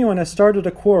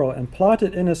a quarrel and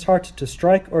plotted in his heart to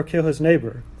strike or kill his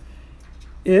neighbor,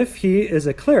 if he is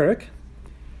a cleric,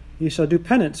 he shall do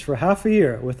penance for half a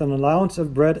year with an allowance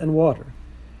of bread and water,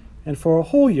 and for a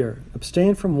whole year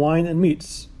abstain from wine and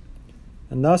meats,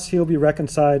 and thus he will be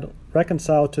reconciled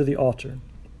to the altar.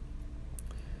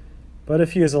 But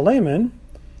if he is a layman,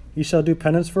 he shall do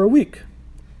penance for a week,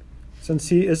 since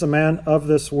he is a man of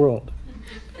this world,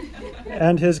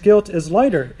 and his guilt is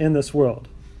lighter in this world.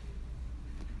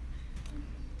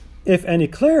 If any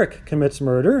cleric commits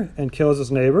murder and kills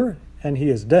his neighbor, and he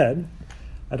is dead,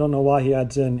 I don't know why he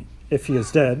adds in if he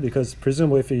is dead, because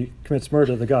presumably if he commits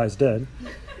murder, the guy is dead.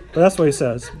 But that's what he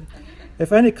says.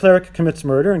 If any cleric commits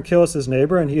murder and kills his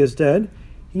neighbor, and he is dead,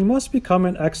 he must become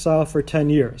an exile for 10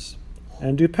 years,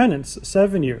 and do penance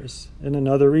 7 years in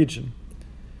another region.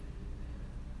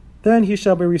 Then he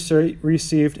shall be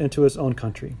received into his own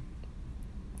country.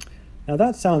 Now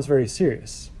that sounds very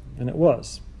serious, and it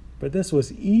was. But this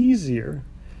was easier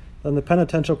than the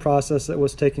penitential process that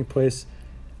was taking place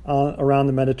around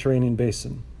the Mediterranean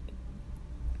basin.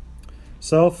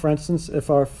 So, for instance,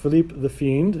 if our Philippe the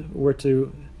Fiend were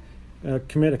to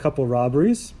commit a couple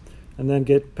robberies and then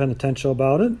get penitential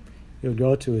about it, he would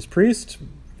go to his priest,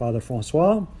 Father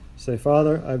Francois, say,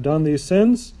 Father, I've done these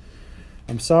sins,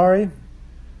 I'm sorry.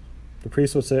 The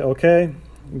priest would say, okay,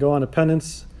 go on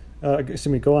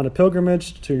a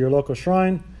pilgrimage to your local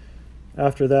shrine.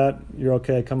 After that, you're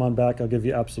okay, come on back, I'll give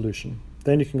you absolution.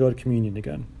 Then you can go to communion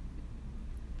again.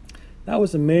 That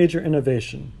was a major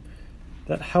innovation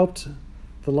that helped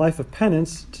the life of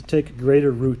penance to take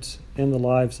greater root in the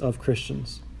lives of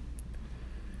Christians.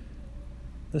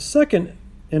 The second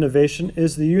innovation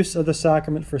is the use of the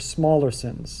sacrament for smaller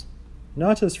sins,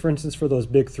 not just, for instance, for those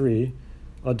big three,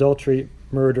 adultery,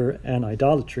 murder, and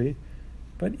idolatry,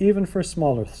 but even for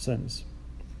smaller sins.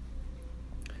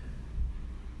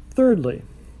 Thirdly,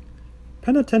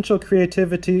 penitential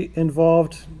creativity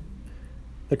involved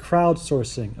the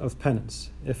crowdsourcing of penance,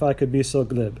 if I could be so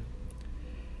glib.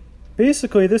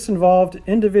 Basically, this involved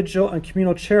individual and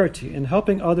communal charity in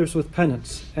helping others with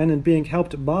penance and in being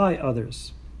helped by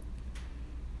others.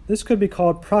 This could be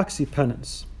called proxy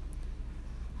penance.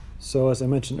 So, as I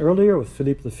mentioned earlier with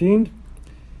Philippe the Fiend,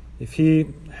 If he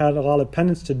had a lot of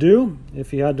penance to do, if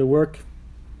he had to work,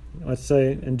 let's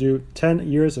say, and do 10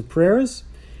 years of prayers,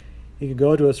 he could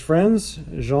go to his friends,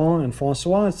 Jean and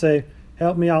Francois, and say,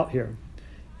 help me out here.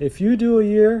 If you do a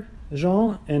year,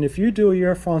 Jean, and if you do a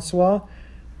year, Francois,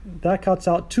 that cuts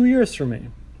out 2 years for me.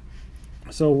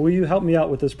 So will you help me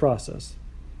out with this process?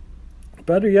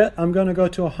 Better yet, I'm going to go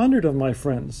to 100 of my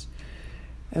friends,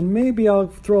 and maybe I'll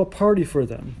throw a party for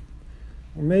them.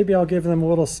 Or maybe I'll give them a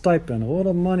little stipend, a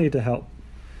little money to help.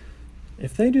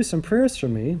 If they do some prayers for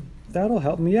me, that'll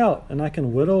help me out, and I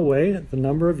can whittle away the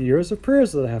number of years of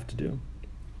prayers that I have to do.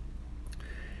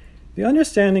 The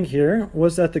understanding here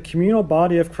was that the communal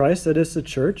body of Christ, that is the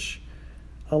church,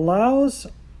 allows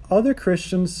other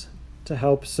Christians to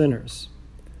help sinners.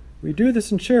 We do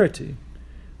this in charity.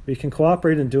 We can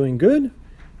cooperate in doing good.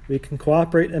 We can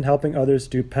cooperate in helping others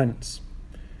do penance.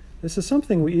 This is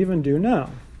something we even do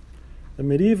now. The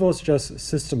medievals just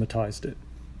systematized it.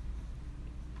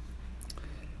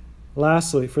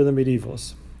 Lastly, for the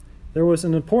medievals, there was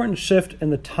an important shift in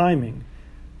the timing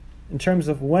in terms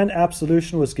of when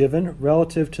absolution was given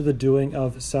relative to the doing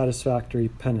of satisfactory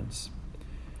penance.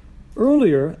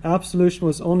 Earlier, absolution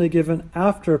was only given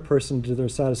after a person did their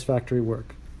satisfactory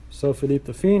work. So Philippe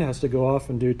the Fiend has to go off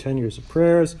and do 10 years of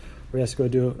prayers, or he has to go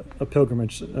do a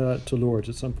pilgrimage to Lourdes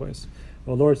at some place.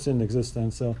 Well, Lourdes didn't exist then,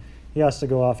 so he has to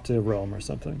go off to Rome or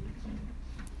something.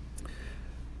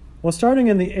 Well, starting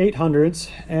in the 800s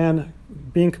and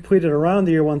being completed around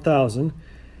the year 1000,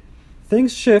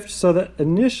 things shift so that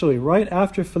initially, right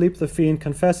after Philippe the Fiend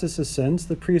confesses his sins,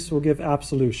 the priest will give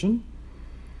absolution,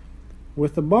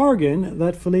 with the bargain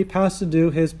that Philippe has to do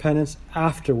his penance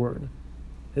afterward,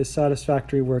 his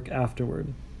satisfactory work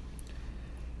afterward.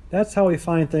 That's how we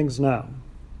find things now.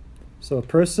 So a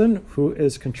person who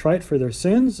is contrite for their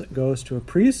sins goes to a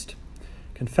priest,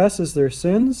 confesses their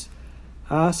sins,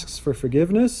 asks for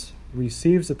forgiveness,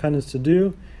 receives the penance to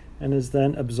do, and is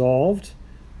then absolved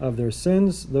of their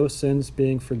sins, those sins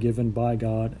being forgiven by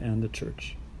God and the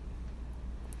church.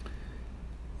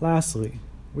 Lastly,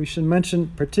 we should mention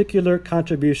particular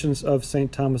contributions of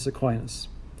St. Thomas Aquinas,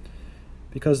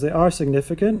 because they are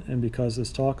significant and because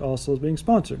this talk also is being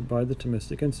sponsored by the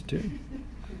Thomistic Institute.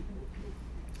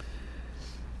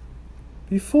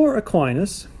 Before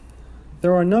Aquinas,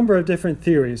 there are a number of different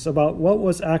theories about what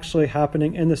was actually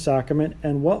happening in the sacrament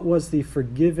and what was the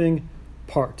forgiving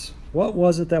part. What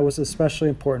was it that was especially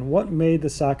important? What made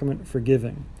the sacrament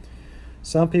forgiving?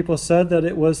 Some people said that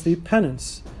it was the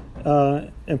penance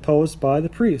imposed by the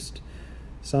priest.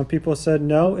 Some people said,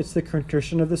 no, it's the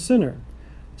contrition of the sinner.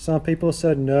 Some people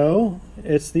said, no,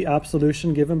 it's the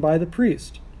absolution given by the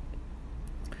priest.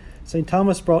 St.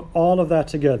 Thomas brought all of that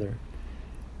together.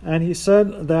 And he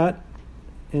said that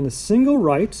in a single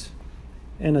rite,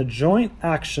 in a joint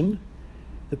action,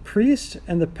 the priest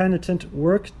and the penitent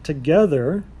work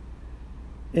together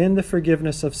in the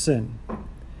forgiveness of sin.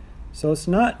 So it's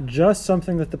not just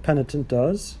something that the penitent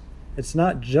does. It's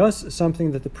not just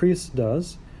something that the priest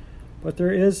does. But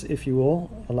there is, if you will,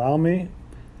 allow me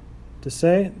to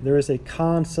say, there is a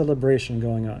concelebration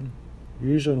going on.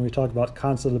 Usually when we talk about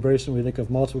concelebration, we think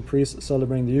of multiple priests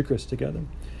celebrating the Eucharist together.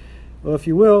 Well, if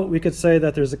you will, we could say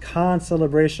that there's a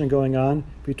concelebration going on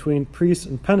between priest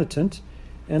and penitent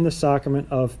in the sacrament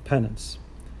of penance.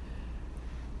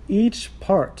 Each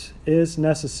part is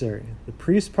necessary, the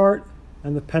priest part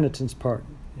and the penitent's part.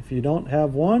 If you don't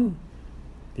have one,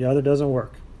 the other doesn't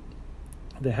work.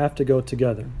 They have to go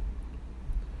together.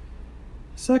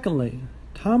 Secondly,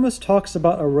 Thomas talks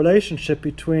about a relationship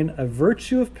between a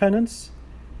virtue of penance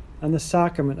and the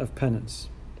sacrament of penance.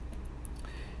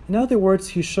 In other words,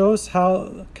 he shows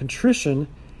how contrition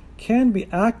can be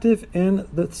active in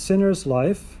the sinner's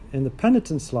life, in the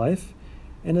penitent's life,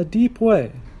 in a deep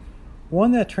way,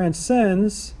 one that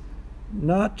transcends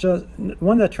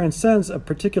a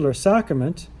particular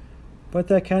sacrament, but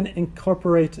that can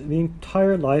incorporate the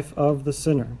entire life of the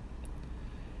sinner.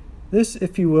 This,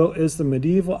 if you will, is the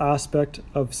medieval aspect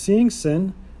of seeing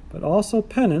sin, but also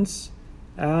penance,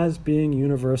 as being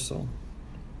universal.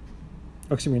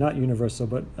 Excuse me, not universal,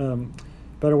 but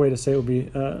better way to say it would be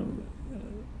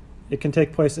it can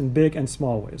take place in big and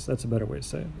small ways. That's a better way to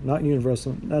say it. Not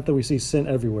universal, not that we see sin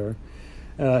everywhere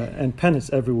and penance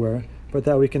everywhere, but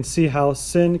that we can see how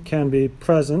sin can be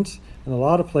present in a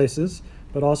lot of places,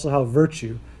 but also how the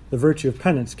virtue of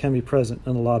penance, can be present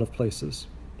in a lot of places.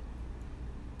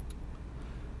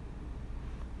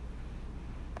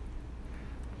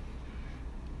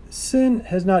 Sin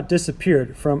has not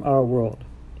disappeared from our world.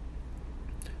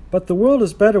 But the world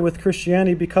is better with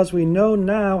Christianity because we know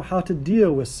now how to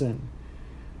deal with sin.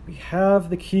 We have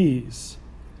the keys.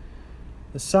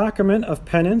 The sacrament of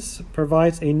penance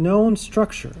provides a known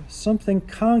structure, something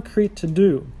concrete to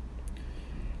do.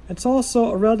 It's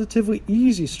also a relatively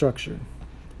easy structure.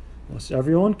 Most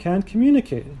everyone can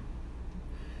communicate.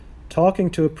 Talking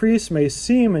to a priest may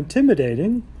seem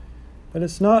intimidating, but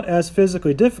it's not as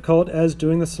physically difficult as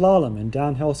doing the slalom in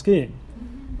downhill skiing,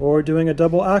 or doing a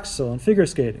double axel in figure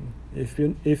skating,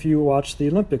 if you watched the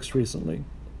Olympics recently.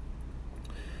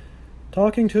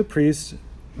 Talking to a priest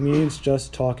means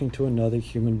just talking to another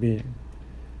human being,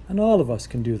 and all of us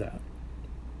can do that.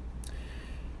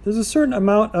 There's a certain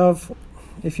amount of,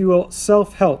 if you will,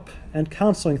 self-help and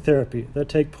counseling therapy that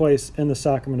take place in the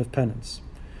sacrament of penance.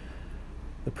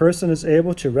 The person is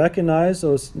able to recognize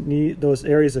those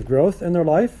areas of growth in their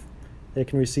life. They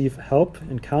can receive help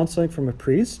and counseling from a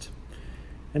priest,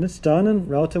 and it's done in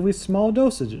relatively small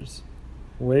dosages,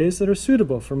 ways that are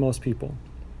suitable for most people.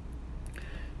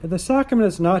 But the sacrament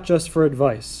is not just for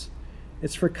advice.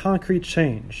 It's for concrete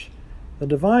change, the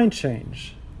divine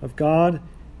change of God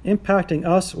impacting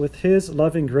us with His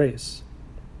loving grace.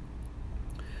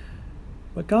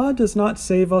 But God does not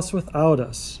save us without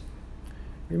us.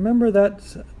 Remember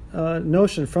that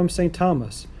notion from St.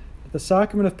 Thomas, that the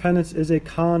sacrament of penance is a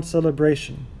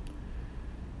concelebration.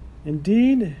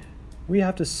 Indeed, we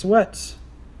have to sweat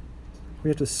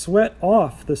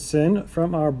off the sin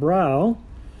from our brow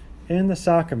in the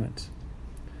sacrament.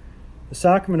 The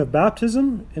sacrament of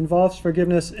baptism involves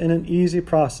forgiveness in an easy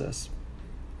process.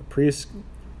 The priest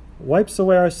wipes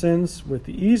away our sins with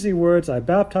the easy words, "I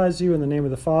baptize you in the name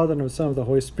of the Father and of the Son and of the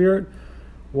Holy Spirit."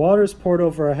 Water is poured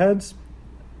over our heads.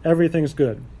 Everything's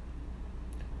good.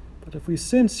 But if we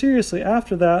sin seriously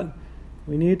after that,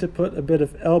 we need to put a bit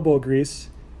of elbow grease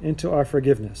into our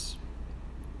forgiveness.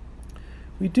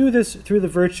 We do this through the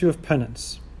virtue of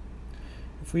penance.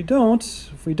 If we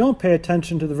don't pay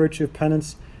attention to the virtue of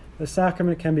penance, the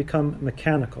sacrament can become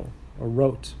mechanical or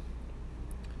rote.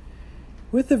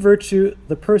 With the virtue,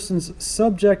 the person's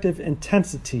subjective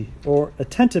intensity or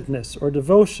attentiveness or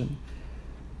devotion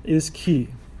is key.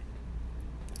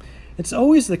 It's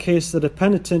always the case that a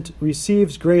penitent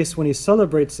receives grace when he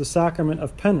celebrates the sacrament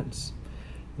of penance.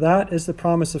 That is the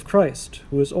promise of Christ,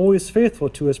 who is always faithful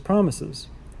to His promises.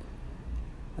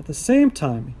 At the same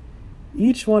time,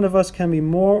 each one of us can be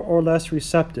more or less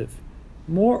receptive,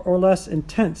 more or less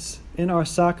intense in our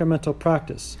sacramental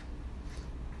practice.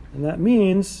 And that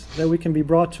means that we can be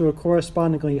brought to a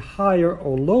correspondingly higher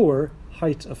or lower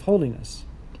height of holiness.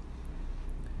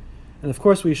 And of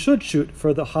course, we should shoot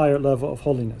for the higher level of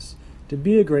holiness, to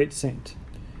be a great saint.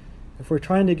 If we're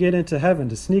trying to get into heaven,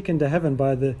 to sneak into heaven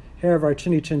by the hair of our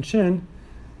chinny chin chin,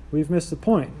 we've missed the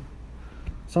point.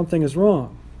 Something is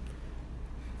wrong.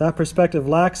 That perspective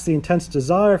lacks the intense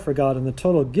desire for God and the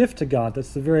total gift to God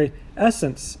that's the very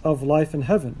essence of life in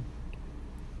heaven.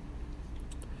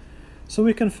 So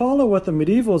we can follow what the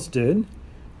medievals did.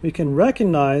 We can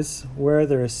recognize where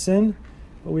there is sin,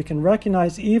 but we can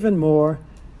recognize even more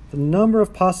the number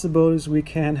of possibilities we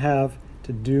can have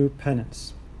to do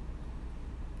penance.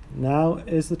 Now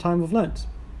is the time of Lent.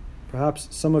 Perhaps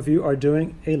some of you are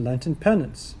doing a Lenten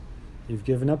penance. You've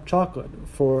given up chocolate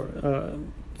for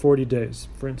 40 days,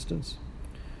 for instance.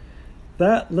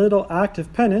 That little act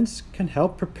of penance can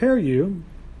help prepare you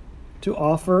to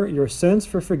offer your sins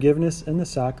for forgiveness in the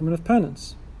sacrament of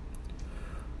penance.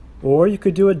 Or you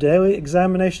could do a daily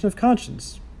examination of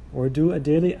conscience, or do a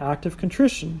daily act of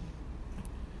contrition.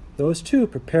 Those two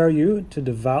prepare you to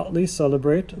devoutly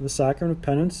celebrate the sacrament of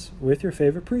penance with your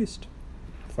favorite priest,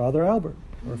 Father Albert,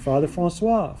 or Father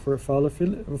Francois, for Philippe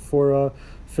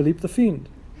the Fiend.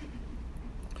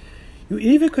 You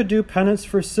even could do penance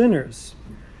for sinners.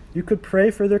 You could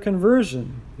pray for their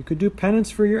conversion. You could do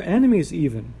penance for your enemies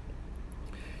even.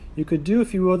 You could do,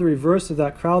 if you will, the reverse of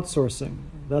that crowdsourcing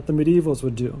that the medievals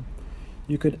would do.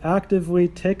 You could actively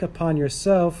take upon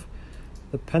yourself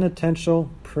the penitential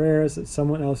prayers that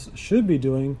someone else should be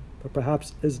doing, but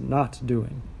perhaps is not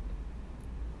doing.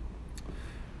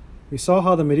 We saw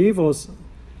how the medievals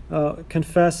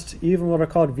confessed even what are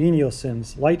called venial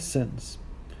sins, light sins.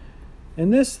 In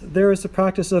this, there is the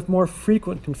practice of more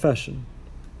frequent confession.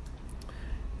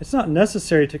 It's not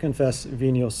necessary to confess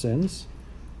venial sins,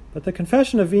 but the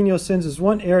confession of venial sins is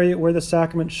one area where the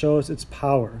sacrament shows its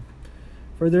power.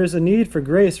 For there is a need for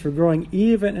grace for growing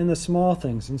even in the small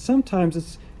things, and sometimes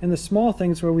it's in the small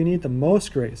things where we need the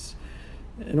most grace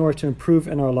in order to improve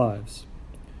in our lives.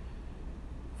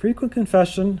 Frequent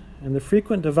confession and the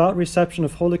frequent devout reception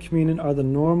of Holy Communion are the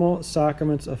normal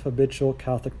sacraments of habitual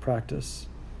Catholic practice.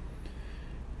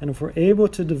 And if we're able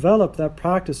to develop that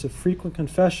practice of frequent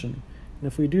confession, and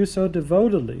if we do so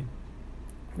devotedly,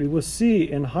 we will see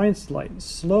in hindsight,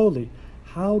 slowly,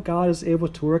 how God is able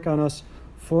to work on us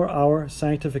for our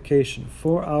sanctification,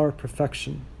 for our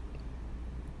perfection.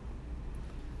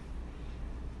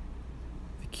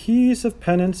 The keys of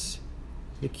penance,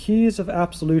 the keys of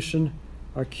absolution,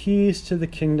 are keys to the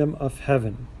kingdom of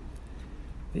heaven.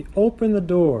 They open the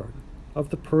door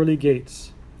of the pearly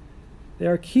gates. They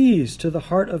are keys to the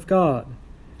heart of God.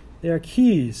 They are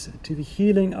keys to the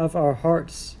healing of our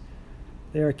hearts.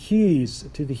 They are keys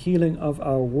to the healing of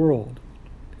our world.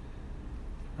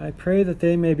 I pray that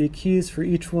they may be keys for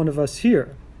each one of us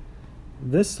here,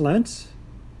 this Lent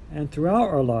and throughout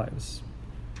our lives,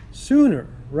 sooner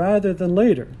rather than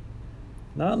later,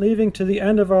 not leaving to the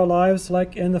end of our lives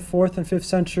like in the 4th and 5th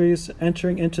centuries,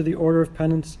 entering into the order of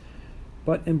penance,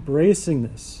 but embracing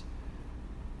this,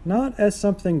 not as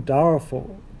something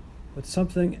dowerful, but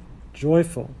something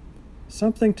joyful,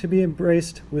 something to be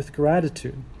embraced with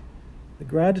gratitude, the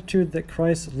gratitude that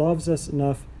Christ loves us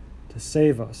enough to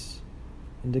save us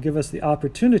and to give us the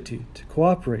opportunity to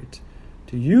cooperate,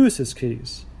 to use his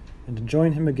keys, and to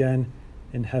join him again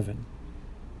in heaven.